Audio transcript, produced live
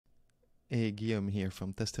Hey, Guillaume here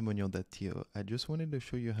from Testimonial.to. I just wanted to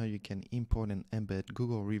show you how you can import and embed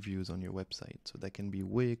Google Reviews on your website. So that can be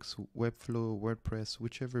Wix, Webflow, WordPress,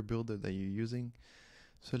 whichever builder that you're using.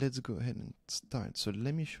 So let's go ahead and start. So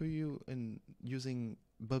let me show you in using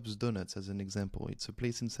Bob's Donuts as an example. It's a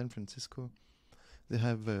place in San Francisco. They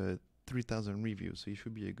have 3,000 reviews, so it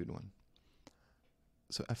should be a good one.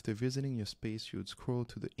 So after visiting your space, you would scroll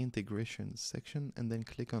to the integrations section and then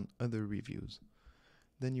click on other reviews.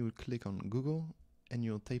 Then you would click on Google and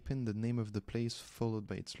you'll type in the name of the place followed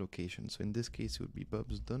by its location. So in this case, it would be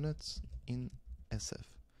Bob's Donuts in SF.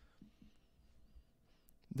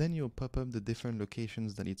 Then you'll pop up the different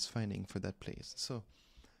locations that it's finding for that place. So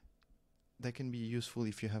that can be useful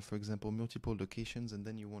if you have, for example, multiple locations and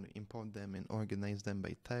then you want to import them and organize them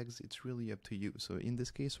by tags. It's really up to you. So in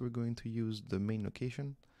this case, we're going to use the main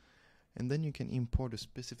location. And then you can import a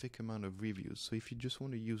specific amount of reviews. So if you just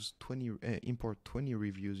want to use import 20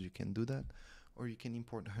 reviews, you can do that, or you can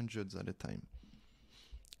import hundreds at a time.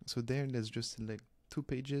 So there, let's just select 2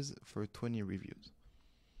 pages for 20 reviews.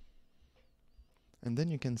 And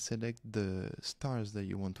then you can select the stars that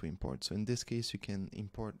you want to import. So in this case, you can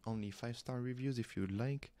import only 5-star reviews if you'd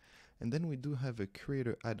like. And then we do have a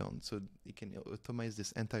curator add-on, so you can automate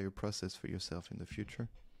this entire process for yourself in the future.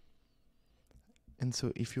 And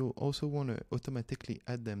so if you also want to automatically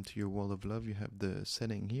add them to your wall of love, you have the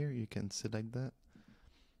setting here. You can select that.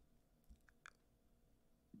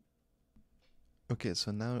 Okay,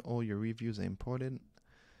 so now all your reviews are imported.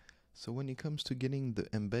 So when it comes to getting the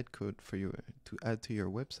embed code for you to add to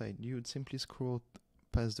your website, you would simply scroll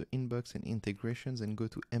past the inbox and integrations and go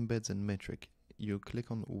to embeds and metric. You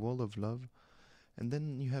click on wall of love. And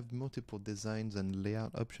then you have multiple designs and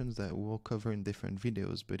layout options that we'll cover in different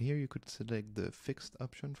videos. But here you could select the fixed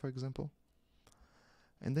option, for example.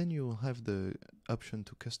 And then you will have the option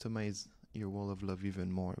to customize your wall of love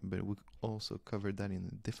even more. But we'll also cover that in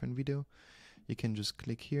a different video. You can just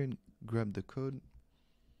click here and grab the code.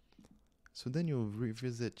 So then you'll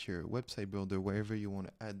revisit your website builder wherever you want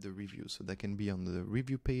to add the review. So that can be on the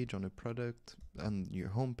review page, on a product, on your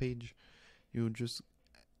home page. You'll just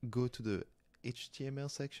go to the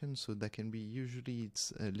HTML section, so that can be usually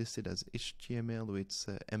it's listed as HTML with its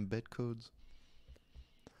embed codes.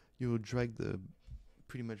 You will drag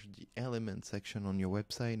pretty much the element section on your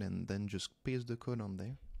website and then just paste the code on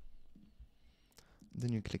there.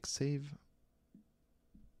 Then you click save,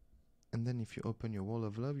 and then if you open your wall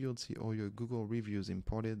of love, you'll see all your Google reviews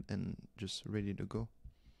imported and just ready to go.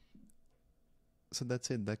 So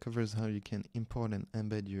that's it. That covers how you can import and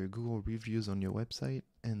embed your Google reviews on your website.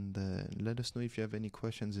 And let us know if you have any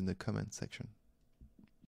questions in the comment section.